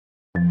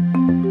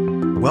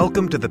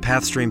Welcome to the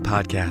Pathstream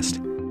Podcast.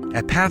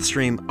 At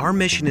Pathstream, our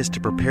mission is to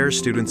prepare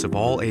students of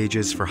all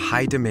ages for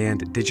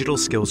high-demand digital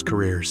skills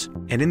careers.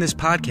 And in this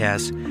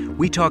podcast,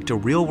 we talk to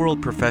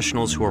real-world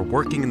professionals who are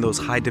working in those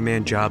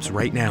high-demand jobs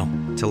right now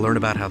to learn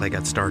about how they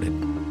got started.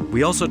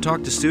 We also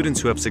talk to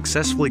students who have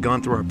successfully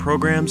gone through our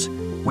programs.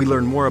 We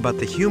learn more about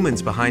the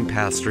humans behind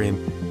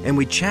Pathstream, and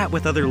we chat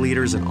with other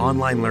leaders in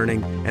online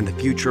learning and the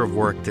future of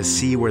work to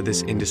see where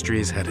this industry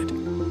is headed.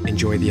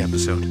 Enjoy the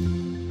episode.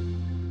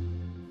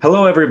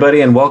 Hello,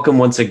 everybody, and welcome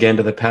once again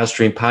to the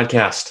Pathstream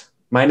Podcast.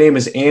 My name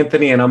is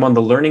Anthony, and I'm on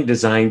the learning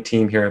design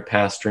team here at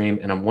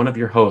Pathstream, and I'm one of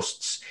your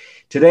hosts.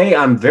 Today,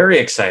 I'm very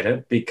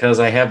excited because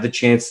I have the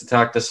chance to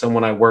talk to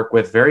someone I work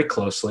with very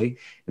closely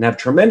and have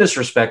tremendous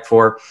respect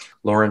for,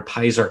 Lauren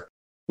Pizer.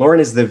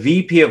 Lauren is the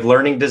VP of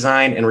Learning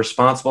Design and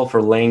responsible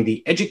for laying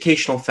the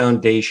educational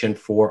foundation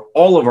for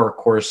all of our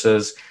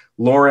courses.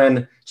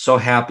 Lauren, so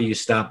happy you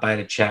stopped by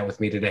to chat with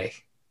me today.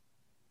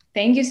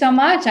 Thank you so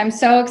much. I'm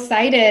so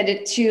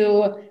excited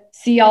to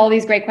see all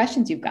these great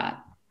questions you've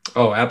got.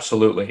 Oh,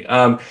 absolutely.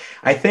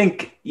 I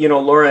think,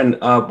 Lauren,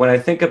 when I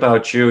think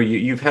about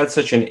you've had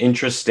such an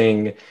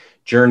interesting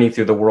journey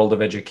through the world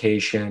of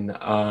education,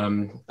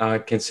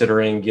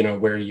 considering,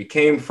 where you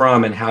came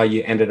from and how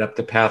you ended up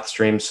to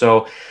Pathstream.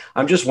 So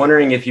I'm just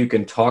wondering if you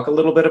can talk a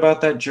little bit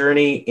about that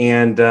journey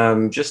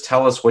and just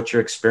tell us what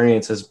your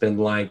experience has been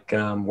like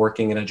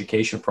working in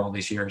education for all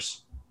these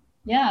years.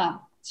 Yeah.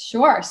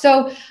 Sure.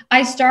 So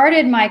I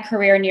started my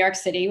career in New York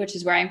City, which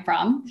is where I'm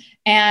from,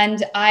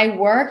 and I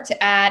worked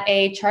at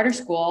a charter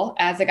school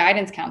as a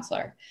guidance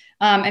counselor.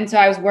 And so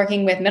I was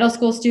working with middle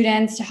school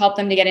students to help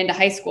them to get into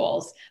high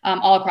schools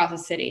all across the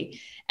city.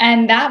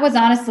 And that was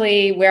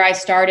honestly where I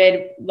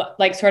started,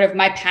 like sort of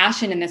my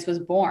passion in this was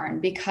born,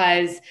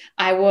 because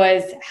I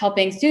was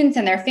helping students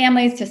and their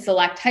families to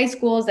select high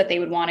schools that they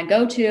would want to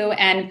go to,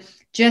 and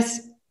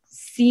just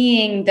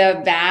seeing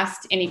the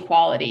vast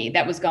inequality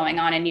that was going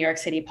on in New York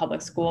City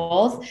public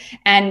schools,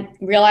 and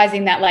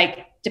realizing that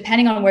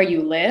depending on where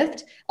you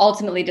lived,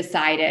 ultimately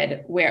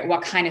decided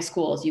what kind of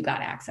schools you got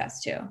access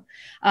to.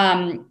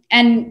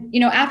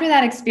 After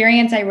that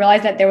experience, I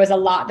realized that there was a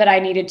lot that I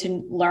needed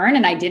to learn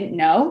and I didn't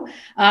know.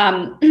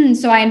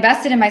 So I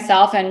invested in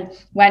myself and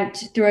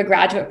went through a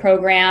graduate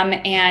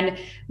program and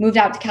moved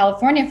out to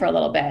California for a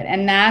little bit.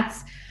 And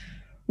that's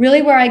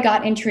really where I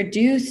got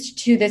introduced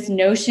to this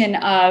notion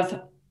of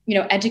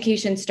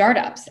education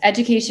startups,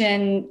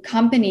 education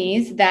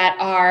companies that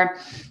are,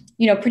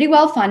 pretty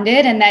well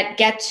funded and that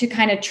get to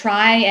kind of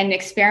try and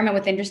experiment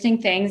with interesting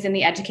things in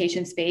the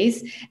education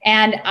space.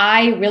 And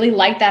I really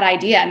liked that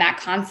idea and that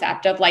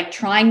concept of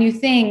trying new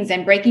things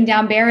and breaking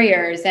down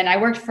barriers. And I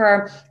worked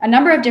for a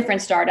number of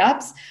different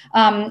startups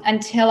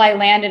until I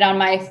landed on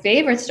my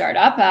favorite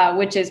startup,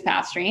 which is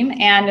Pathstream,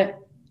 and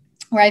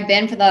where I've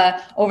been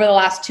over the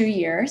last 2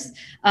 years.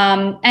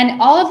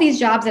 And all of these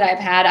jobs that I've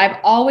had, I've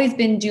always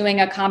been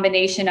doing a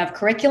combination of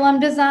curriculum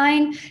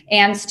design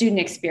and student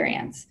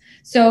experience.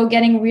 So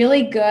getting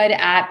really good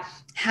at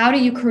how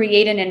do you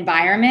create an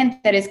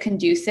environment that is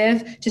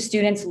conducive to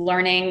students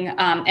learning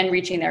and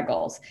reaching their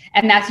goals.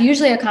 And that's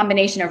usually a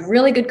combination of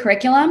really good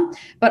curriculum,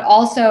 but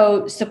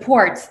also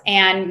supports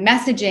and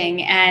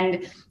messaging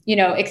and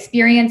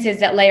experiences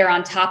that layer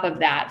on top of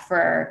that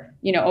for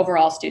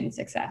overall student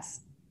success.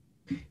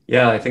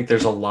 Yeah, I think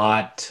there's a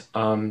lot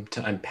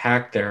to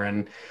unpack there.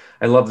 And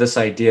I love this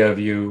idea of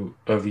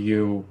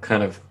you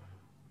kind of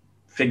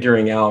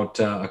figuring out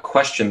a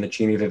question that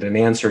you needed an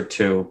answer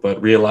to,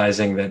 but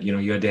realizing that,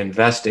 you had to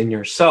invest in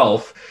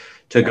yourself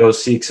to go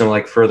seek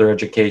some further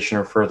education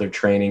or further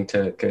training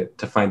to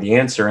find the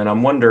answer. And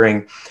I'm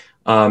wondering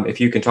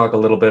if you can talk a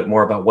little bit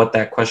more about what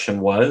that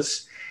question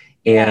was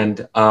and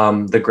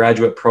the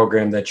graduate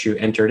program that you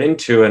entered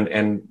into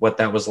and what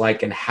that was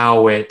like and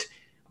how it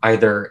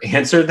either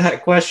answered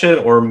that question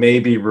or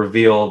maybe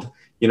revealed,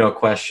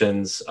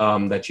 questions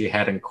that you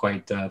hadn't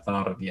quite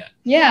thought of yet.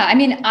 Yeah. I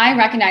mean, I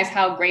recognize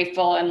how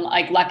grateful and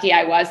lucky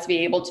I was to be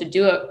able to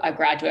do a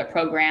graduate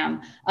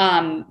program.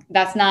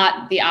 That's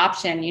not the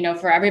option,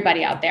 for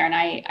everybody out there. And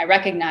I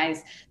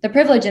recognize the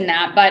privilege in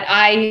that. But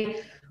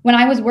when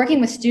I was working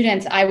with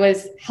students, I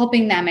was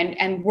helping them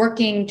and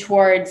working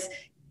towards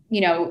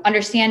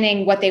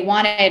understanding what they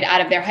wanted out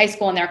of their high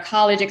school and their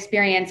college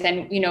experience,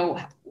 and,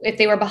 if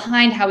they were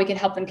behind, how we could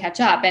help them catch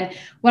up. And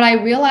what I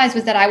realized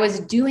was that I was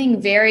doing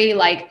very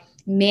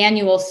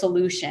manual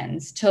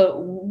solutions to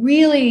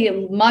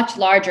really much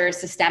larger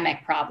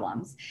systemic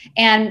problems.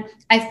 And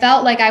I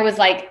felt like I was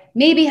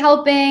maybe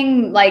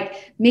helping,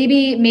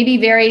 maybe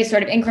very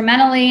sort of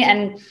incrementally.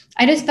 And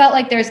I just felt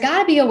like there's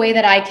got to be a way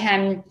that I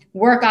can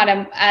work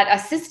at a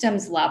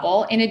systems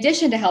level in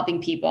addition to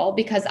helping people,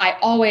 because I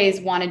always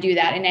want to do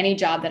that in any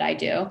job that I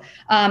do.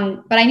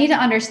 But I need to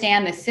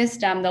understand the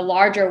system, the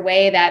larger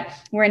way that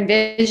we're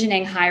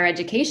envisioning higher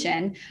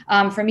education,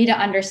 for me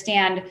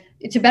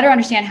to better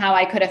understand how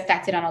I could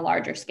affect it on a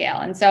larger scale.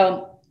 And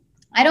so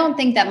I don't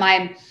think that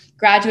my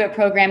graduate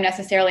program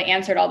necessarily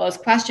answered all those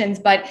questions,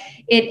 but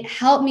it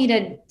helped me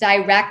to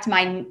direct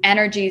my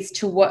energies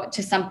to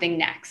something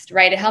next,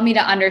 right? It helped me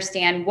to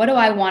understand, what do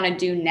I want to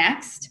do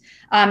next?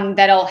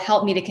 that'll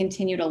help me to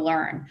continue to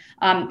learn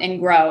and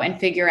grow and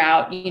figure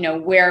out,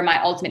 where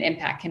my ultimate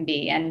impact can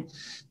be. And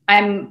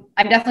I'm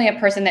definitely a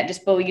person that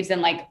just believes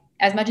in, like,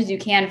 as much as you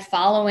can,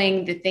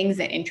 following the things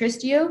that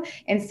interest you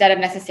instead of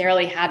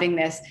necessarily having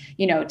this,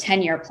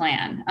 10-year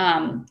plan.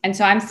 And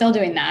so I'm still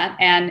doing that.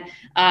 And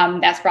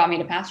that's brought me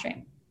to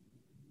Pathstream.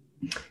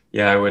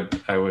 Yeah,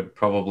 I would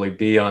probably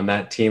be on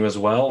that team as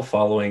well,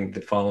 following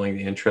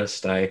the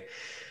interest. I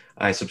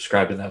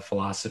subscribe to that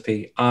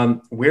philosophy.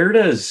 Where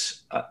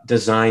does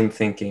design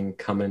thinking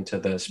come into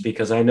this?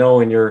 Because I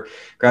know in your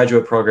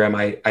graduate program,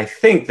 I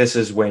think this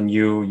is when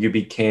you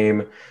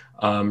became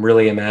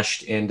really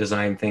enmeshed in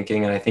design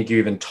thinking. And I think you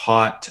even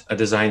taught a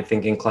design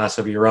thinking class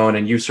of your own,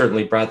 and you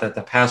certainly brought that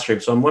to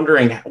Pathstream. So I'm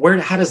wondering,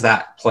 how does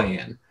that play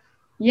in?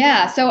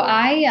 Yeah. So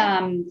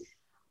when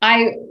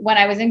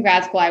I was in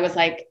grad school, I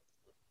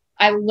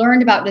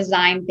learned about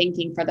design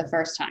thinking for the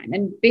first time.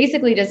 And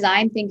basically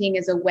design thinking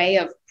is a way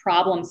of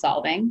problem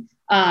solving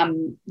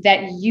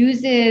that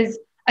uses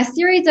a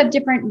series of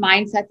different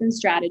mindsets and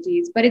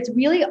strategies, but it's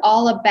really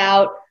all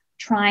about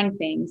trying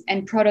things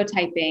and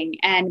prototyping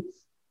and,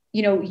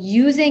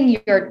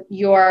 using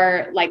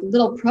your like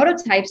little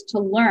prototypes to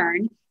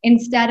learn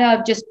instead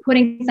of just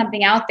putting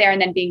something out there and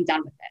then being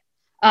done with it.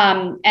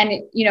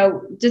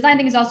 Design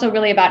thinking is also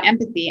really about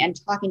empathy and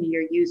talking to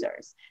your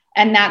users.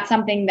 And that's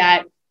something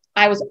that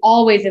I was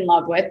always in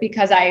love with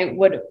because I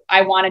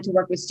wanted to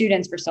work with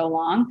students for so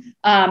long.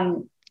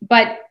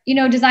 But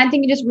design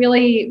thinking just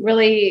really,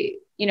 really,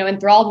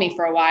 enthralled me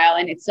for a while,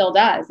 and it still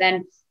does.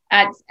 And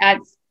at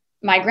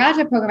my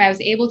graduate program, I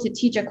was able to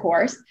teach a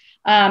course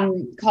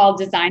called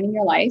Designing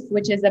Your Life,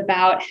 which is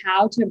about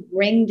how to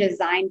bring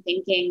design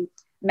thinking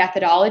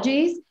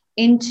methodologies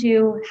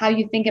into how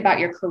you think about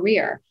your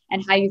career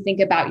and how you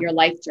think about your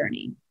life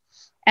journey.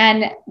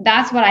 And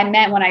that's what I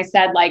meant when I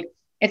said, like,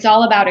 it's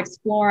all about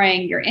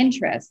exploring your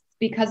interests,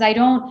 because I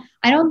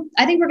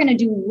think we're going to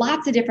do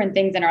lots of different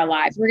things in our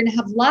lives. We're going to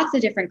have lots of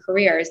different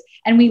careers,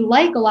 and we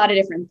like a lot of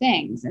different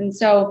things. And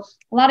so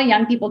a lot of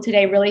young people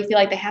today really feel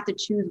like they have to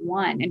choose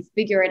one and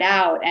figure it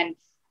out and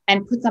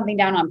put something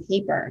down on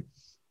paper.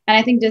 And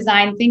I think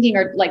design thinking,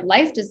 or like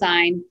life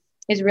design,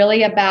 is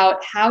really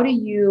about how do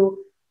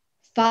you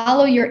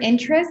follow your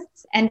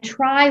interests and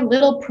try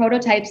little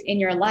prototypes in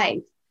your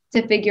life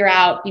to figure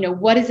out,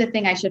 what is the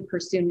thing I should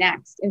pursue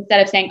next,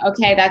 instead of saying,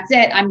 okay, that's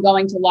it, I'm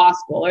going to law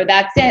school, or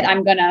that's it,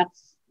 I'm going to,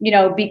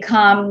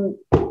 become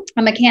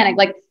a mechanic.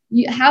 Like,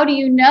 how do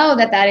you know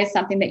that is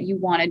something that you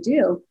want to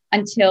do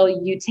until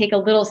you take a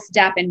little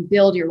step and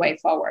build your way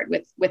forward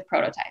with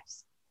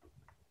prototypes?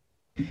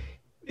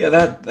 Yeah,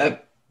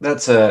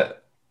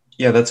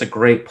 that's a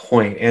great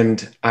point.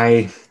 And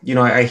I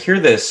hear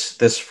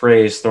this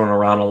phrase thrown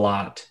around a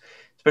lot,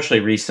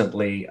 especially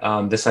recently,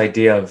 this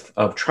idea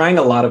of trying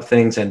a lot of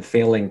things and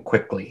failing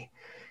quickly.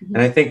 Mm-hmm.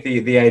 And I think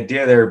the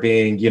idea there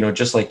being,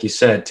 just like you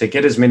said, to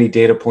get as many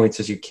data points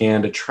as you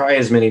can, to try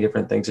as many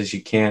different things as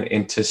you can,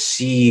 and to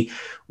see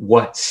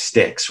what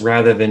sticks,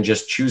 rather than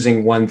just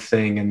choosing one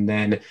thing and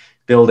then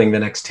building the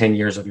next 10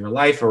 years of your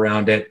life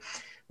around it.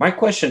 My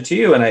question to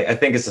you, and I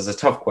think this is a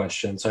tough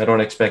question, so I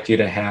don't expect you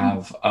to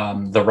have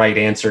the right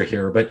answer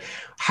here, but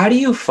how do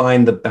you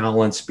find the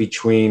balance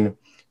between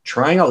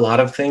trying a lot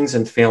of things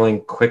and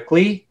failing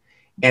quickly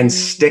and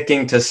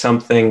sticking to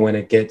something when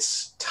it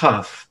gets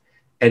tough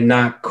and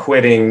not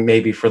quitting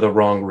maybe for the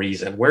wrong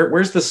reason?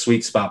 Where's the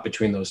sweet spot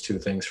between those two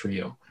things for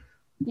you?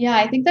 Yeah,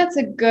 I think that's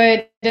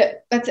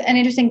an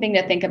interesting thing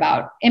to think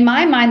about. In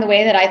my mind, the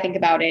way that I think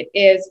about it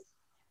is,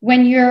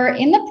 when you're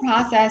in the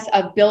process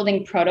of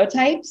building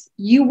prototypes,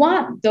 you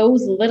want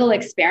those little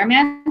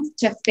experiments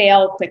to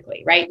fail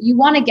quickly, right? You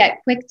want to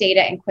get quick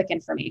data and quick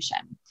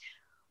information.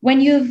 When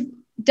you've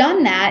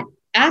done that,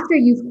 after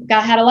you've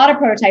had a lot of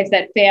prototypes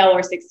that fail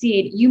or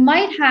succeed, you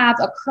might have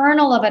a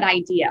kernel of an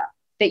idea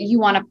that you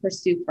want to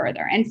pursue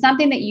further, and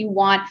something that you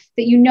want,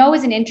 that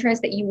is an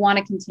interest that you want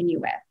to continue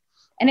with.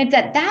 And it's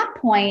at that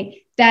point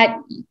that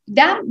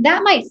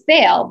might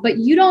fail, but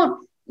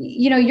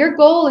your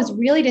goal is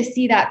really to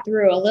see that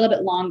through a little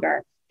bit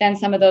longer than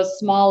some of those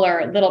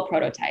smaller little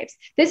prototypes.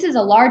 This is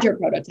a larger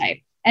prototype.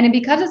 And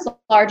because it's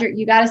larger,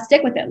 you got to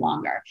stick with it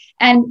longer.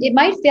 And it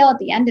might fail at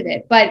the end of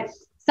it, but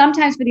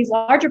sometimes for these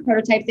larger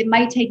prototypes, it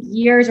might take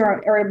years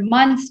or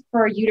months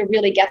for you to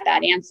really get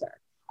that answer.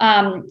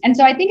 And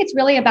so I think it's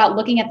really about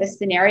looking at the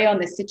scenario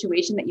and the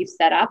situation that you've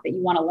set up that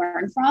you want to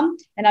learn from,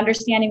 and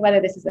understanding whether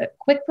this is a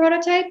quick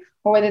prototype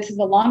or whether this is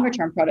a longer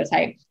term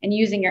prototype, and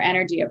using your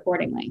energy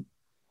accordingly.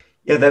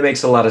 Yeah, that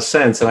makes a lot of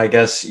sense. And I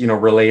guess,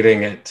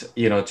 relating it,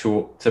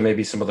 to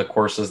maybe some of the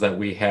courses that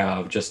we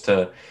have, just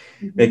to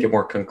make it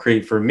more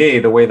concrete for me,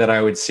 the way that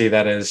I would see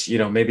that is,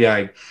 maybe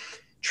I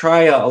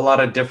try a lot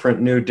of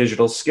different new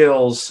digital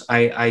skills.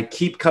 I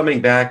keep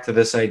coming back to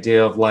this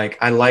idea of, like,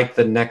 I like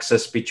the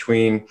nexus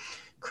between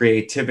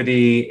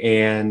creativity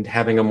and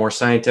having a more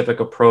scientific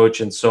approach.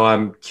 And so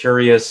I'm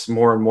curious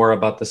more and more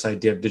about this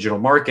idea of digital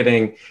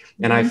marketing.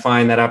 And I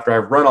find that after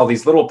I've run all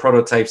these little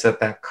prototypes,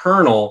 that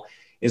kernel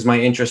is my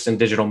interest in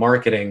digital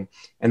marketing.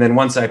 And then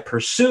once I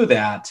pursue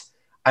that,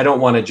 I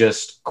don't want to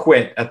just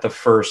quit at the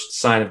first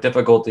sign of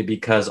difficulty,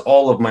 because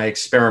all of my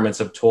experiments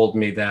have told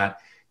me that,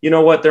 you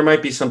know what, there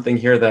might be something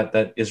here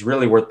that is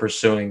really worth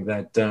pursuing,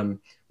 that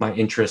my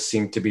interests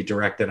seem to be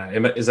directed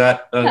at. Is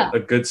that a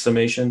good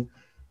summation?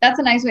 That's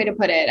a nice way to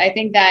put it. I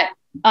think that,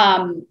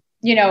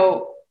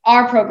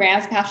 our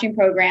programs, Pathstream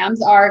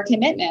programs, are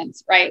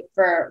commitments, right,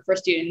 for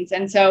students.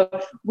 And so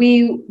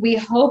we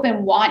hope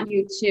and want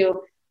you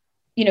to,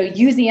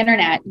 use the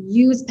internet,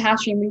 use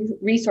Pathstream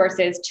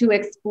resources to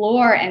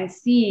explore and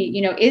see,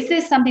 is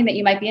this something that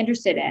you might be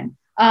interested in?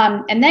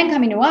 And then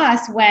coming to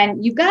us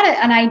when you've got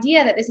an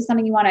idea that this is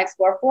something you want to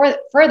explore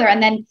further,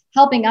 and then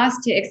helping us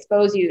to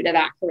expose you to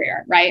that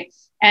career, right?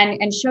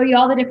 And show you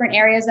all the different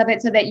areas of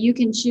it so that you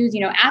can choose,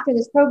 after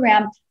this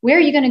program, where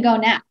are you going to go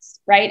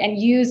next, right? And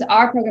use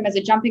our program as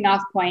a jumping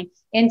off point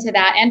into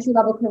that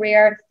entry-level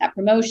career, that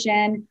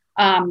promotion,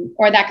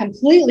 or that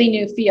completely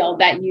new field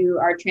that you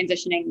are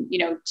transitioning,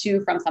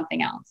 to from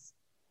something else.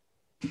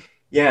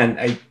 Yeah,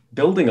 and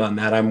building on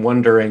that, I'm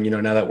wondering,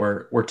 now that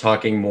we're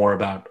talking more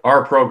about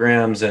our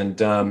programs and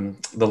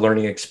the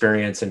learning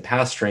experience in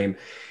Pathstream,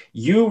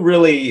 you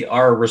really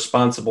are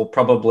responsible,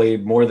 probably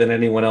more than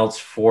anyone else,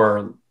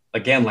 for,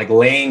 again, like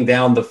laying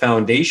down the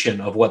foundation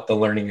of what the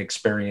learning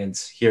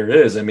experience here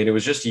is. I mean, it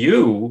was just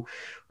you,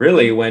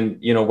 really, when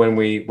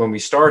we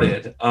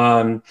started.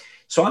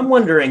 So I'm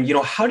wondering,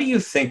 how do you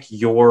think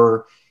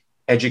your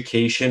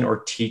education or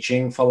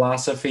teaching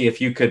philosophy, if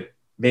you could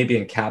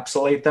maybe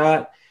encapsulate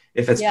that,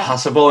 if it's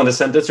possible, in a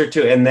sentence or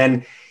two, and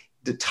then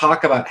to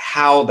talk about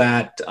how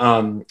that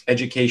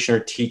education or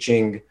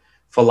teaching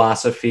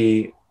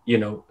philosophy,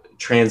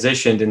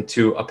 transitioned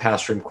into a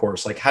Pathstream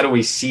course? Like, how do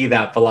we see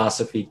that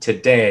philosophy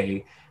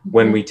today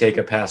when we take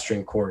a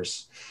Pathstream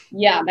course?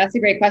 Yeah, that's a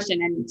great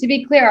question. And to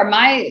be clear,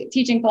 my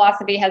teaching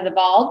philosophy has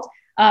evolved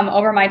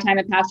over my time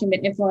at Pathstream,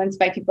 been influenced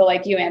by people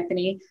like you,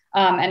 Anthony,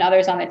 and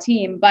others on the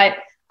team. But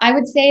I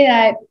would say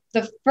that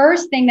the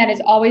first thing that has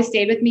always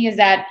stayed with me is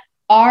that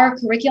our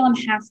curriculum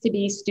has to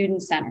be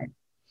student-centered.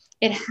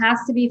 It has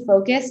to be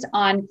focused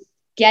on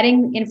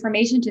getting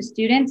information to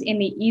students in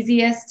the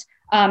easiest,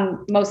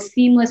 most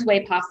seamless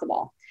way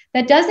possible.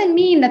 That doesn't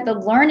mean that the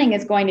learning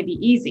is going to be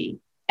easy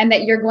and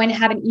that you're going to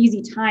have an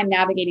easy time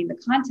navigating the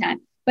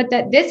content, but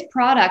that this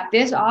product,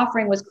 this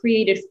offering was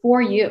created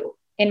for you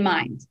in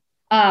mind,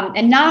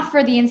 and not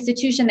for the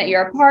institution that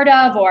you're a part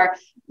of or,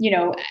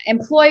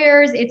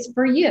 employers. It's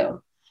for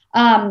you.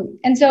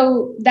 And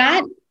so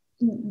that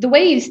the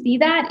way you see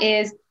that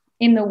is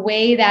in the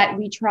way that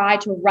we try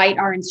to write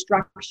our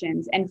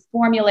instructions and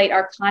formulate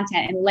our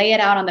content and lay it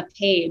out on the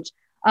page,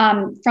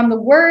 from the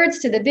words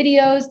to the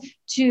videos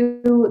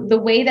to the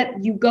way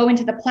that you go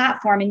into the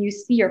platform and you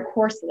see your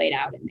course laid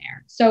out in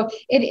there. So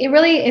it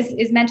really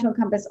is meant to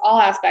encompass all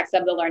aspects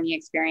of the learning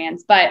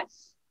experience. But,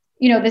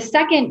 the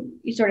second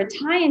sort of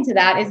tie into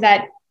that is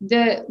that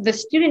the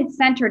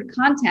student-centered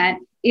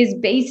content is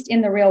based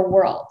in the real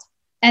world,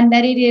 and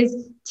that it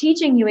is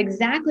teaching you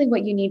exactly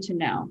what you need to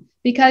know.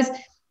 Because,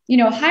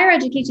 higher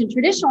education,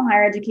 traditional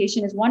higher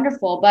education is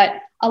wonderful, but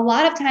a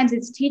lot of times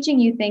it's teaching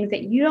you things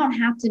that you don't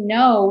have to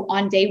know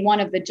on day 1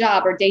 of the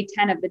job or day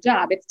 10 of the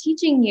job. It's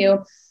teaching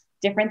you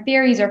different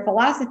theories or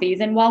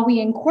philosophies. And while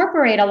we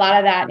incorporate a lot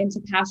of that into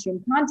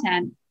Pathstream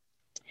content,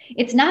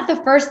 it's not the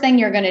first thing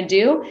you're going to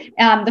do.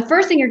 The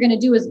first thing you're going to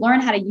do is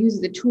learn how to use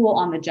the tool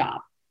on the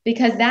job,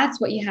 because that's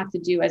what you have to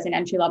do as an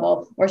entry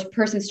level or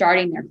person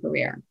starting their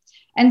career.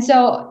 And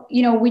so,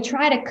 we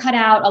try to cut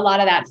out a lot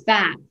of that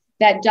fat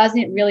that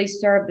doesn't really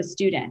serve the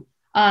student.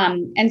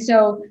 And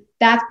so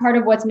that's part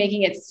of what's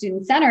making it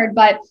student-centered,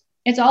 but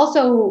it's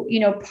also,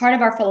 part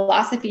of our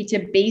philosophy to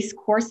base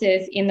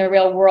courses in the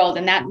real world.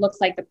 And that looks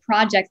like the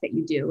projects that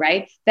you do,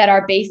 right? That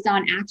are based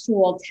on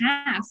actual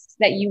tasks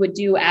that you would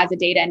do as a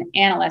data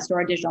analyst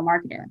or a digital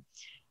marketer.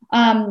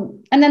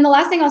 And then the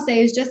last thing I'll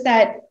say is just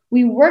that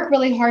we work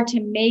really hard to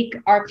make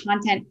our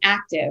content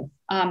active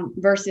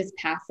versus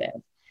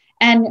passive.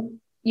 And,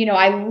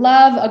 I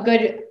love a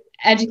good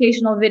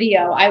educational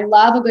video. I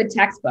love a good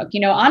textbook.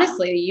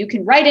 Honestly, you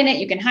can write in it,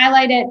 you can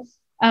highlight it.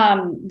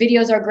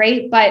 Videos are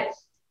great, but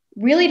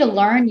really to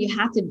learn, you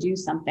have to do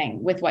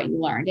something with what you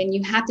learned and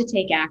you have to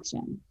take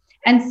action.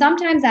 And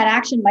sometimes that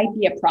action might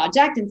be a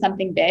project and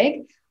something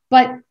big,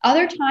 but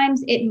other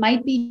times it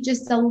might be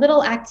just a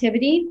little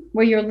activity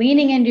where you're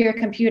leaning into your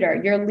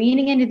computer, you're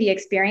leaning into the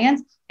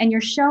experience, and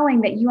you're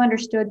showing that you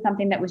understood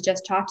something that was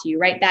just taught to you,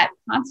 right? That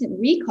constant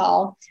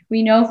recall,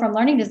 we know from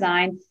learning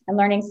design and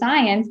learning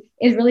science,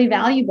 is really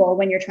valuable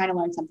when you're trying to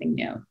learn something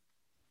new.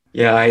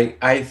 Yeah,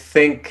 I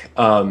think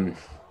when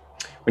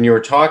you were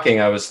talking,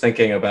 I was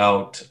thinking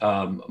about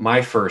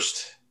my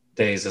first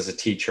days as a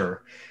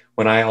teacher.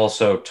 When I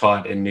also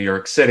taught in New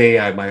York City,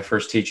 I had my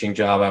first teaching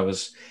job. I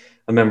was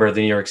a member of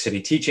the New York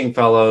City Teaching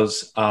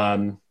Fellows,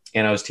 and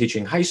I was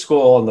teaching high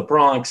school in the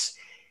Bronx.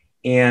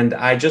 And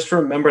I just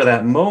remember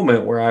that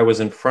moment where I was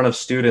in front of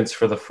students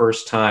for the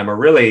first time, or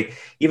really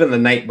even the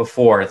night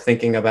before,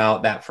 thinking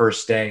about that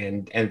first day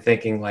and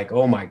thinking like,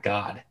 oh my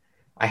God,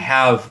 I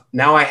have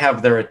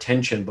their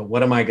attention, but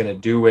what am I going to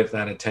do with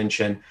that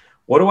attention?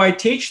 What do I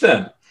teach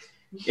them?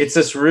 it's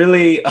this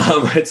really,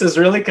 it's this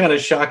really kind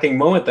of shocking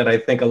moment that I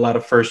think a lot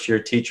of first year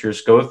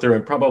teachers go through,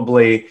 and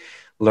probably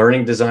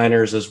learning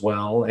designers as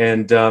well.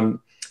 And,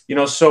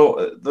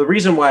 so the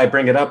reason why I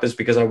bring it up is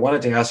because I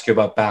wanted to ask you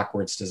about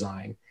backwards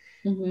design.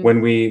 Mm-hmm.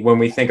 When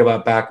we think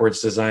about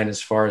backwards design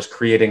as far as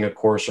creating a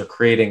course or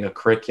creating a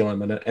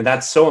curriculum, and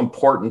that's so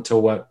important to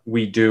what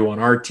we do on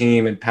our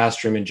team and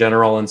Pathstream in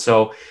general. And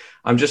so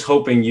I'm just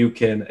hoping you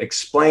can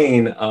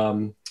explain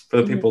for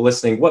the people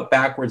listening what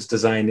backwards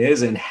design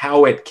is and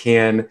how it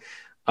can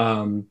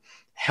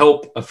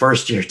help a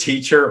first year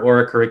teacher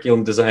or a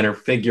curriculum designer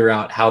figure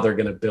out how they're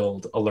going to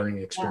build a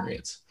learning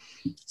experience.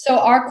 Yeah. So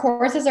our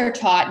courses are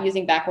taught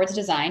using backwards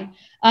design.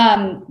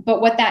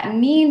 But what that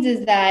means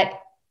is that,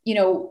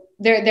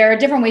 there are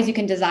different ways you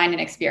can design an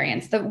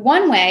experience. The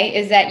one way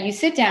is that you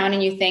sit down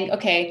and you think,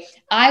 okay,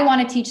 I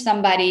want to teach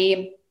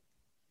somebody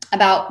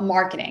about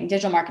marketing,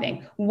 digital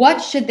marketing.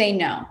 What should they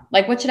know?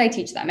 Like, what should I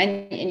teach them?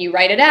 And you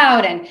write it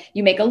out and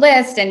you make a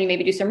list and you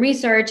maybe do some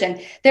research.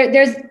 And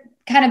there's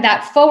kind of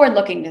that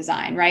forward-looking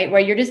design, right?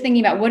 Where you're just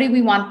thinking about what do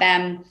we want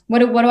them? What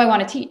do I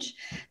want to teach?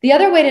 The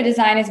other way to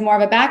design is more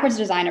of a backwards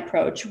design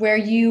approach where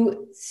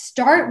you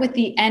start with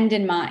the end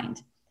in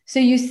mind. So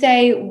you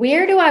say,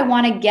 where do I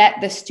want to get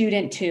the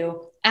student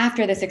to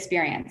after this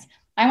experience?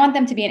 I want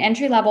them to be an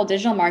entry-level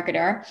digital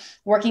marketer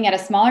working at a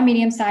smaller,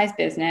 medium-sized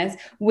business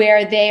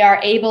where they are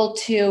able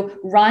to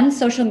run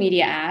social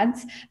media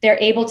ads, they're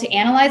able to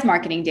analyze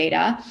marketing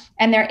data,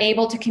 and they're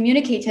able to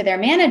communicate to their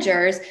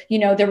managers,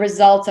 the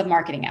results of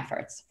marketing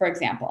efforts, for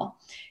example.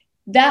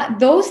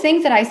 Those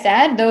things that I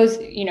said, those,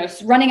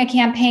 running a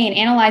campaign,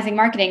 analyzing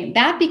marketing,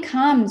 that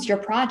becomes your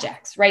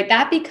projects, right?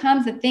 That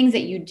becomes the things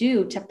that you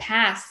do to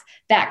pass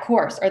that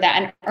course or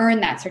that and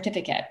earn that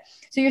certificate.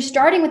 So you're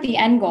starting with the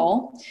end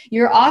goal.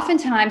 You're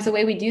oftentimes, the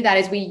way we do that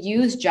is we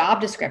use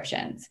job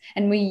descriptions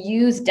and we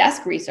use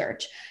desk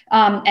research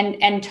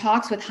and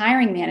talks with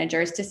hiring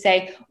managers to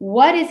say,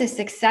 what is a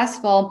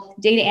successful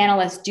data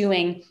analyst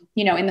doing,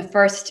 in the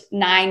first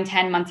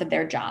 9-10 months of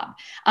their job?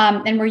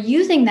 And we're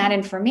using that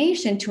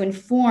information to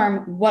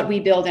inform what we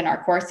build in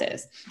our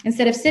courses.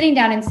 Instead of sitting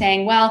down and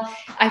saying, well,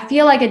 I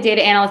feel like a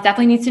data analyst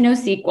definitely needs to know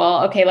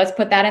SQL. Okay, let's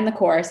put that in the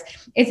course.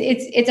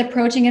 It's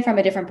approaching it from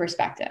a different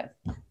perspective.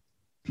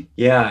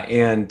 Yeah,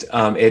 and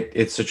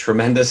it's a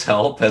tremendous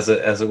help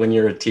as when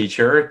you're a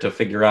teacher to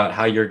figure out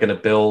how you're going to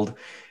build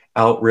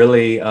out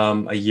really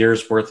a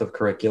year's worth of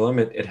curriculum.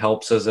 It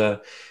helps as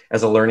a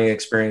learning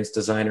experience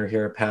designer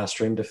here at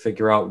Pathstream to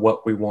figure out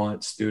what we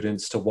want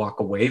students to walk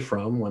away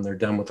from when they're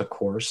done with a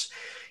course.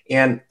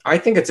 And I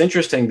think it's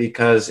interesting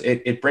because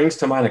it brings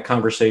to mind a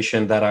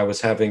conversation that I was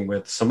having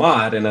with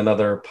Samad in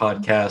another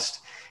podcast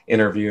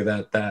interview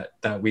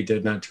that we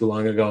did not too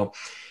long ago.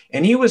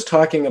 And he was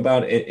talking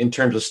about, in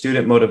terms of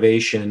student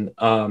motivation,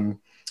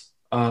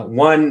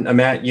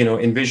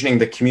 envisioning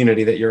the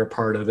community that you're a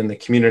part of and the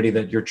community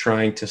that you're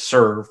trying to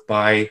serve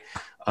by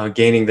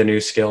gaining the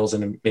new skills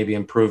and maybe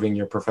improving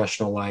your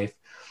professional life.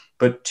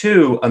 But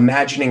 2,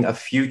 imagining a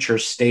future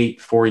state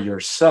for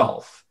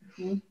yourself.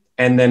 Mm-hmm.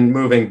 And then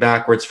moving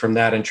backwards from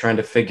that and trying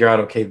to figure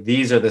out, okay,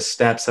 these are the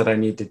steps that I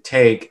need to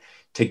take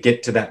to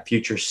get to that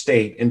future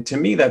state. And to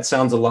me, that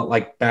sounds a lot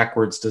like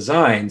backwards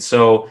design.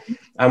 So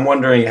I'm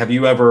wondering, have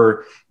you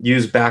ever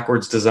used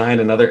backwards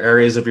design in other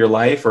areas of your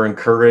life or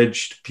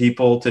encouraged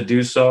people to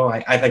do so?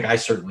 I think I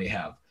certainly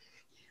have.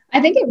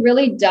 I think it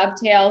really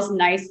dovetails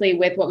nicely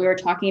with what we were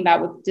talking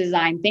about with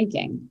design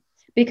thinking,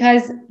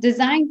 because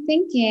design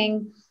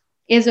thinking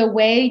is a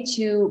way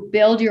to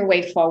build your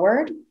way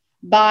forward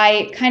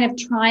by kind of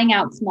trying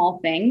out small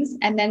things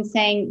and then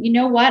saying, you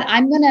know what,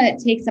 I'm going to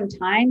take some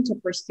time to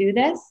pursue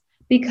this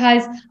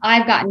because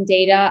I've gotten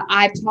data,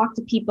 I've talked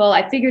to people,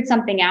 I figured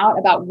something out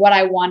about what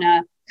I want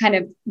to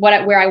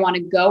where I want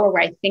to go or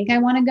where I think I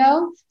want to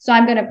go. So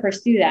I'm going to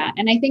pursue that.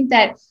 And I think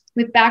that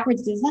with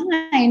backwards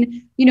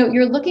design,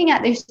 you're looking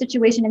at this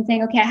situation and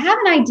saying, okay, I have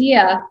an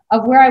idea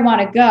of where I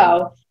want to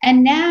go.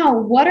 And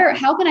now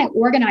how can I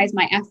organize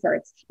my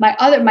efforts,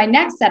 my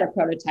next set of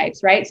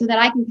prototypes, right? So that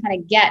I can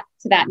kind of get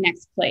to that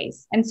next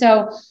place. And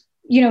so,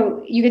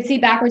 you could see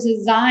backwards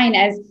design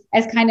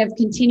as kind of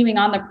continuing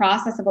on the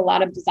process of a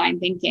lot of design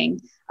thinking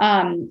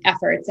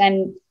efforts.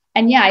 And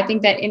yeah, I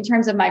think that in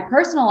terms of my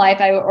personal life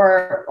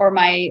or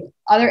my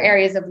other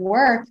areas of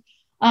work,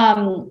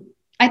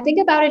 I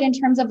think about it in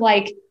terms of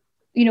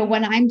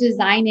when I'm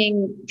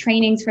designing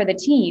trainings for the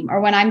team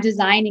or when I'm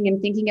designing and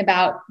thinking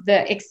about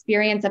the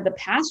experience of the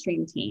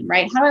Pathstream team,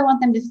 right? How do I want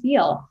them to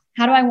feel?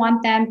 How do I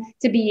want them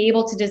to be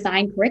able to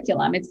design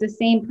curriculum? It's the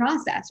same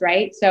process,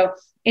 right? So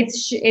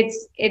it's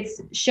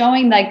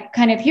showing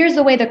kind of here's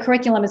the way the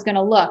curriculum is going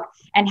to look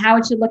and how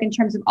it should look in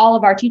terms of all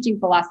of our teaching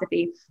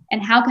philosophy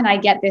and how can I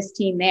get this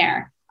team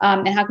there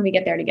and how can we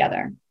get there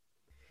together?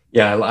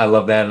 Yeah, I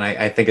love that. And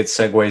I think it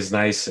segues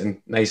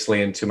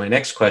nicely into my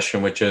next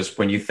question, which is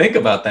when you think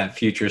about that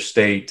future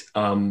state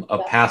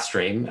of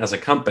Pathstream as a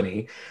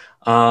company,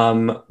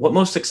 what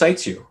most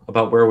excites you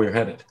about where we're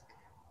headed?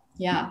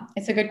 Yeah,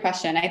 it's a good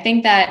question. I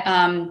think that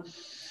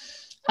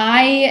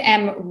I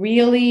am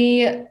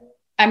really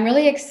I'm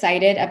really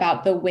excited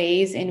about the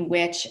ways in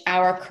which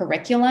our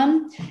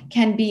curriculum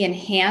can be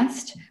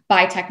enhanced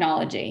by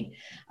technology.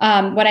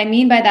 What I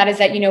mean by that is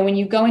that, when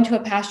you go into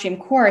a Pathstream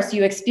course,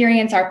 you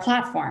experience our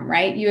platform,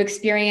 right? You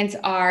experience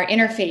our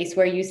interface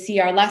where you see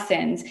our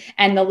lessons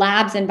and the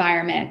labs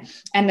environment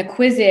and the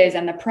quizzes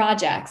and the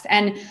projects.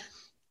 And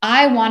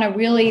I want to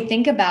really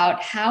think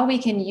about how we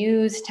can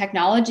use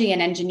technology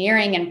and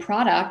engineering and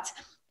product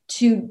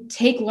to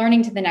take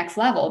learning to the next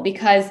level,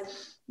 because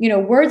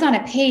words on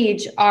a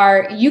page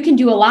you can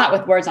do a lot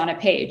with words on a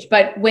page,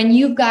 but when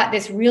you've got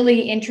this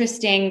really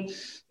interesting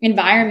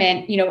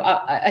environment,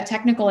 a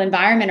technical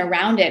environment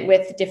around it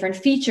with different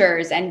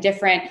features and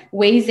different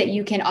ways that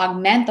you can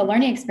augment the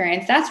learning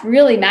experience, that's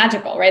really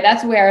magical, right?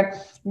 That's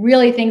where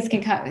really things can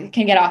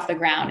get off the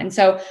ground. And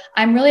so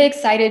I'm really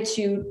excited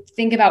to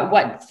think about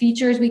what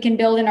features we can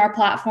build in our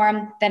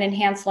platform that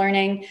enhance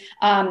learning.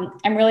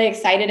 I'm really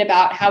excited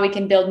about how we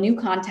can build new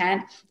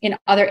content in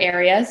other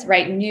areas,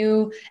 right?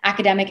 New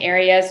academic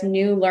areas,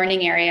 new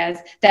learning areas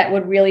that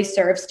would really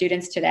serve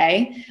students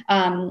today.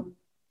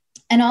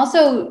 And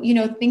also,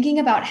 thinking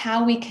about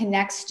how we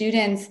connect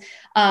students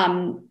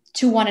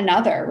to one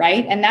another,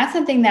 right? And that's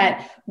something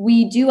that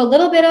we do a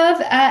little bit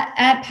of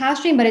at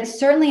Pathstream, but it's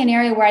certainly an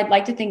area where I'd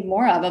like to think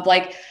more of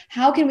like,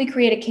 how can we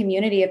create a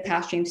community of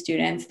Pathstream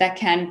students that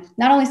can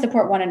not only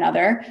support one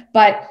another,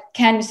 but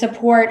can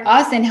support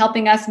us in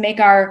helping us make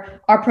our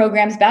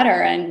programs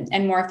better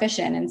and more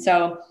efficient. And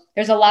so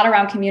there's a lot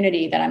around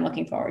community that I'm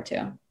looking forward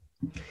to.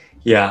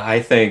 Yeah, I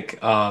think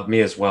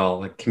me as well,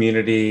 like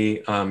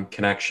community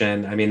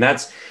connection. I mean,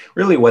 that's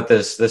really what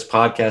this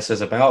podcast is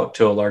about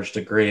to a large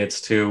degree.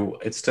 It's to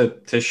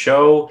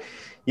show,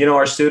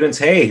 our students,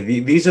 hey,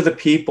 these are the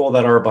people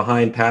that are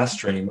behind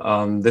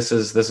Pathstream. This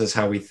is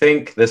how we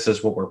think. This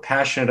is what we're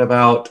passionate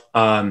about.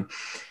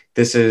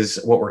 This is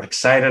what we're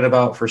excited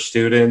about for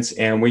students.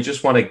 And we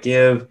just want to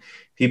give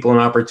people an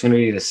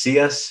opportunity to see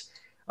us,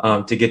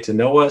 to get to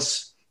know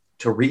us,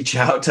 to reach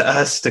out to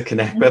us, to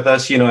connect with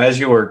us. As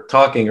you were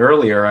talking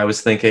earlier, I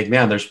was thinking,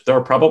 man, there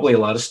are probably a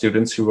lot of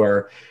students who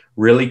are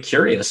really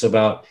curious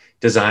about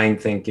design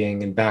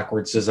thinking and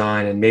backwards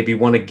design, and maybe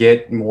want to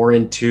get more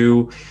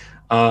into,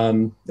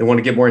 they want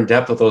to get more in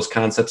depth with those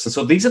concepts. And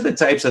so these are the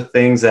types of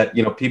things that,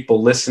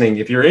 people listening,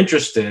 if you're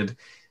interested,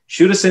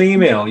 shoot us an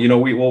email.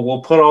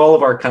 We'll put all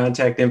of our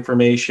contact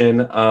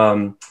information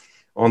on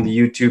the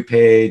YouTube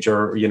page,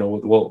 or,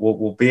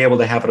 we'll be able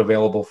to have it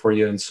available for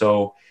you. And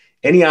so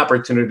any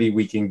opportunity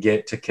we can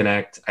get to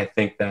connect, I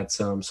think that's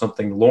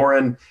something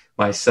Lauren,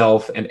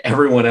 myself, and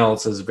everyone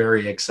else is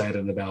very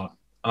excited about.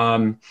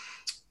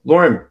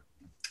 Lauren,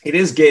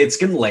 it's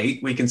getting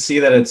late. We can see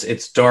that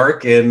it's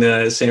dark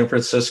in San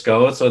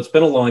Francisco, so it's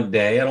been a long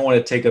day. I don't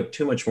want to take up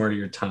too much more of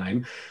your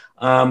time,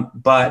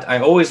 but I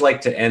always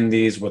like to end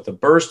these with a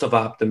burst of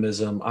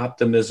optimism.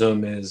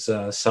 Optimism is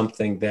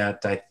something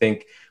that I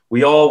think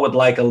we all would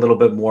like a little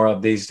bit more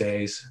of these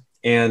days.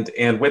 And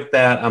with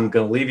that, I'm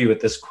going to leave you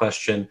with this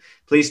question.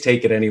 Please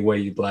take it any way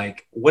you'd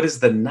like. What is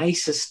the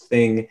nicest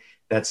thing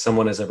that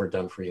someone has ever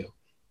done for you?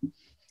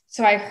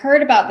 So I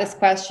heard about this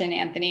question,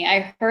 Anthony.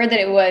 I heard that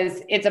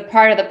it's a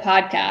part of the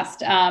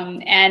podcast.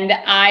 And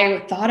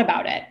I thought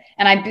about it,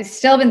 and I've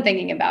still been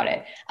thinking about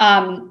it.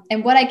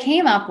 And what I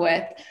came up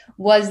with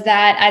was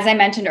that, as I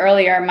mentioned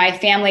earlier, my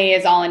family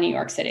is all in New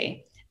York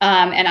City.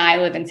 And I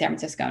live in San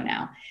Francisco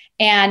now.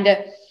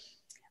 And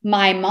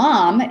my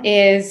mom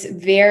is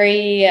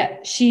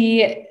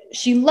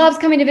she loves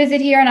coming to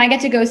visit here, and I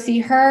get to go see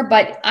her,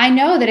 but I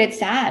know that it's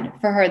sad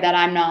for her that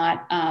I'm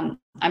not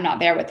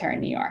there with her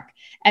in New York.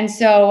 And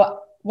so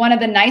one of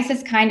the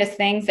nicest, kindest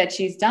things that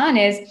she's done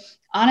is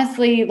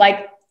honestly,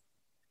 like,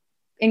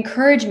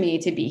 encourage me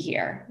to be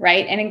here,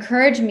 right? And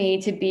encourage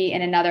me to be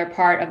in another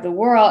part of the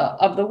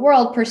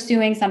world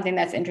pursuing something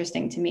that's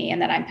interesting to me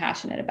and that I'm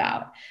passionate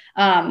about.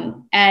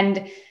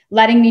 And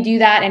letting me do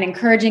that and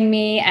encouraging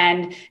me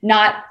and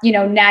not,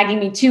 nagging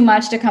me too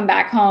much to come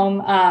back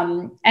home.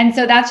 And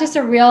so that's just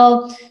a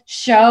real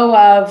show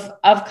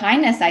of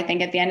kindness, I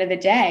think, at the end of the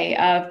day,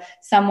 of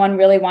someone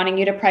really wanting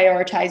you to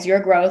prioritize your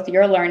growth,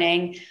 your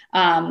learning,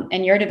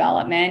 and your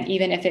development,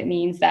 even if it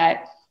means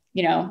that,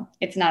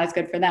 it's not as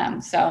good for them.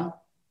 So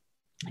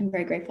I'm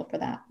very grateful for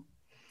that.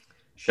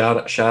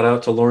 Shout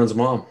out to Lauren's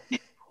mom.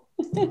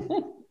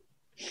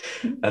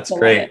 That's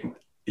great.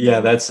 Yeah,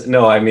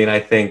 I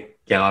think,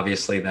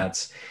 obviously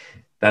that's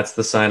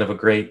the sign of a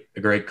great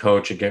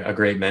coach, a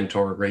great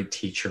mentor, a great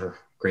teacher,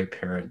 great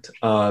parent.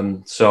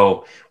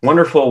 So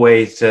wonderful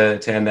way to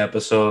end the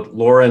episode.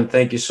 Lauren,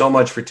 thank you so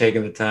much for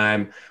taking the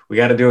time. We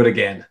got to do it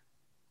again.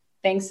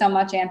 Thanks so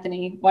much,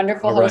 Anthony.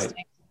 Wonderful hosting.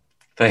 Right.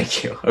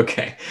 Thank you.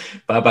 Okay.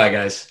 Bye-bye,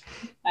 guys.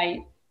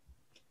 Bye.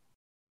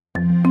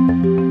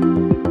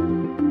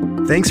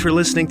 Thanks for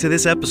listening to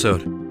this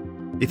episode.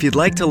 If you'd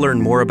like to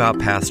learn more about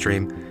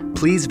Pathstream,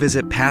 please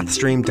visit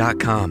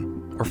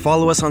pathstream.com or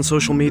follow us on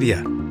social media.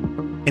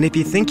 And if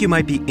you think you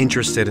might be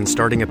interested in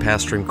starting a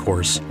Pathstream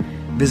course,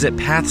 visit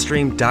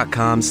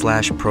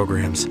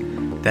pathstream.com/programs.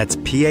 That's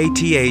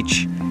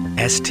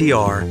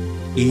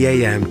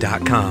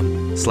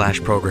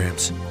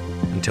pathstream.com/programs.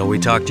 Until we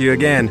talk to you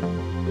again,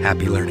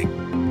 happy learning.